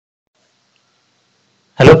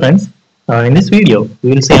Hello friends, in this video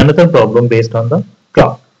we will see another problem based on the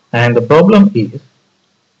clock, and the problem is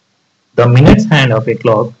the minutes hand of a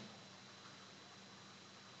clock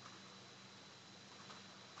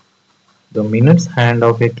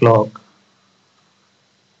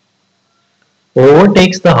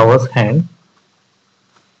overtakes the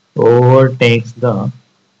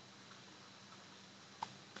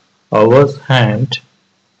hour's hand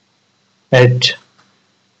at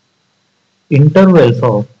intervals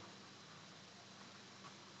of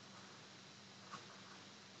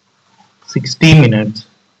 60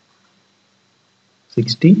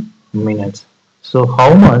 minutes. So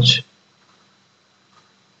how much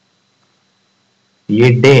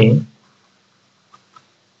a day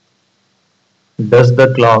does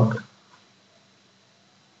the clock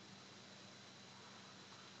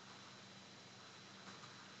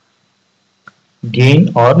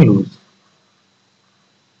gain or lose?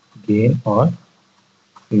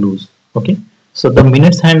 Okay, so the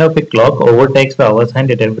minutes hand of a clock overtakes the hours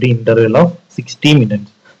hand at every interval of 60 minutes.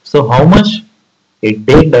 So how much a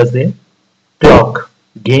day does a clock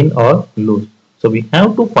gain or lose? So we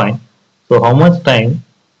have to find, so how much time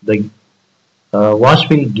the watch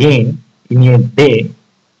will gain in a day,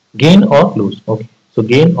 gain or lose. Okay, so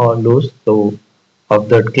gain or lose, so of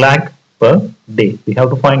the clock per day, we have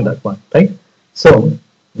to find that one, right? So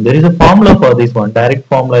there is a formula for this one, direct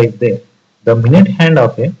formula is there. The minute hand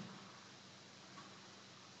of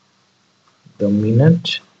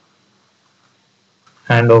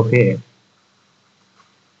a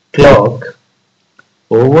clock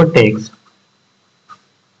overtakes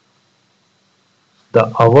the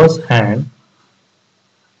hour's hand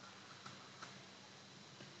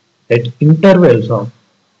at intervals of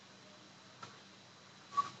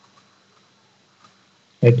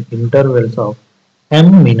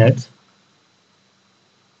m minutes,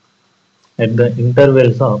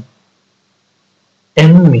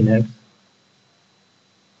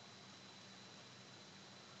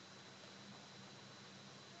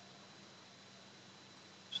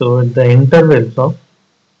 so at the intervals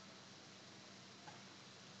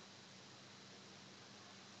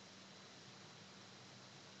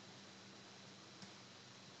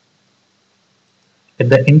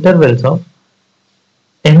of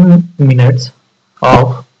n minutes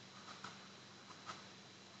of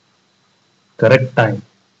correct time,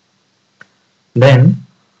 then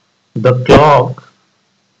the clock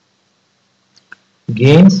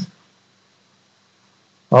gains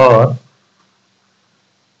or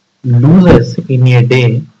loses in a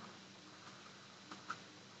day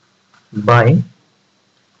by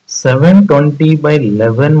 720 by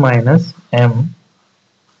 11 minus m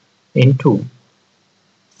into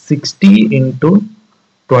 60 into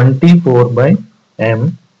 24 by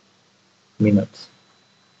m minutes.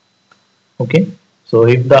 Okay, so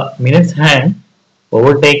if the minutes hand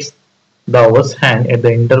overtakes the hours hand at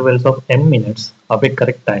the intervals of m minutes of a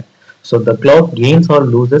correct time, so the clock gains or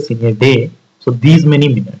loses in a day, so these many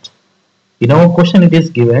minutes. In our question it is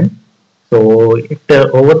given, so it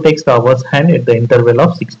overtakes the hours hand at the interval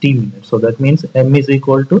of 60 minutes, so that means m is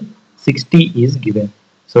equal to 60 is given.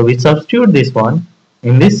 So we substitute this one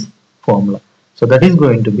in this formula, so that is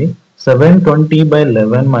going to be 720 by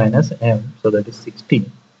 11 minus m, so that is 60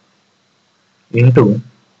 into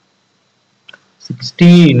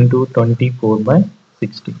 24 by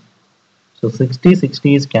 60. So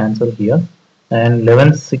 60 is cancelled here, and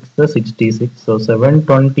 11 6 the 66, so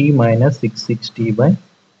 720 minus 660 by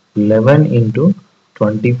 11 into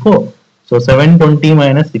 24. So 720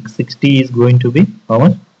 minus 660 is going to be how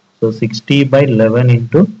much? So 60 by 11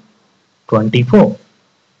 into 24.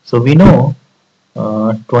 So we know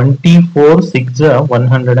 24 6 are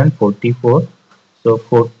 144, so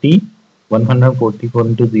 144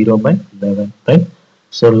 into 0 by 11, right?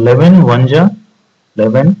 So 11 1 ja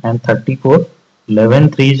 11 and 34, 11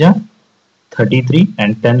 3 ja 33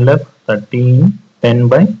 and 10 left, 13 10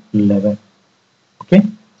 by 11. Okay,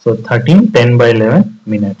 so 13 10 by 11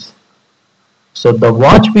 minutes. So the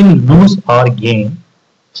watch will lose or gain,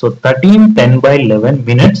 so 13 10 by 11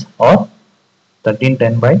 minutes or 13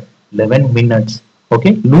 10 by 11 minutes.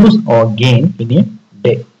 Okay, lose or gain in a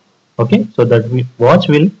day. Okay, so that watch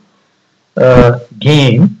will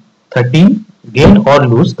gain or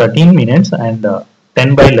lose 13 minutes and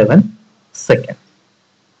 10 by 11 seconds.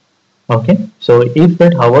 Okay, so if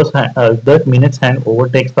that minutes hand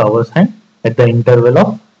overtakes the hours hand at the interval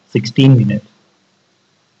of 16 minutes,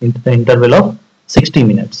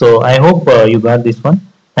 so I hope you got this one.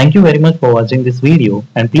 Thank you very much for watching this video,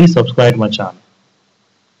 and please subscribe my channel.